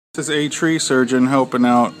This is a tree surgeon helping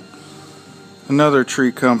out another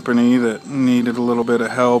tree company that needed a little bit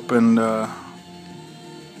of help, and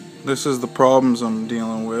this is the problems I'm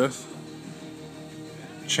dealing with.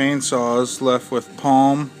 Chainsaws left with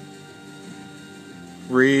palm,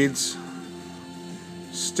 reeds,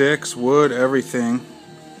 sticks, wood, everything.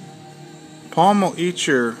 Palm will eat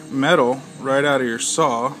your metal right out of your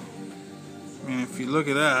saw. I mean, if you look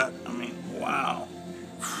at that, I mean, wow.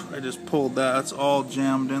 I just pulled that, it's all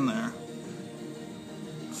jammed in there.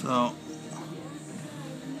 So,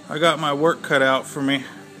 I got my work cut out for me.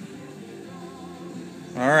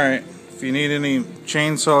 Alright, if you need any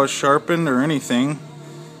chainsaws sharpened or anything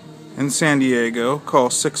in San Diego, call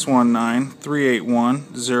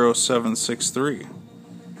 619-381-0763.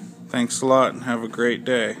 Thanks a lot and have a great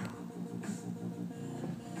day.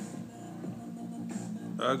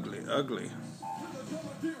 Ugly, ugly.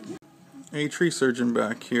 A tree surgeon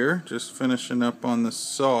back here, just finishing up on the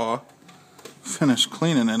saw. Finished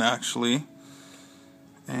cleaning it actually.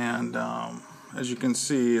 And as you can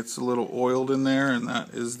see, it's a little oiled in there, and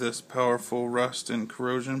that is this powerful rust and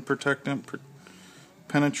corrosion protectant,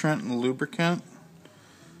 penetrant and lubricant.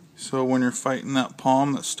 So when you're fighting that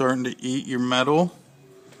palm that's starting to eat your metal,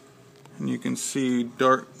 and you can see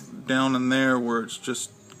dark down in there where it's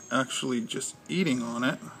just actually just eating on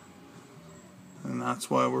it. And that's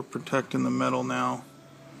why we're protecting the metal now.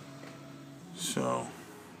 So,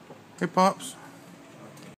 hey Pops.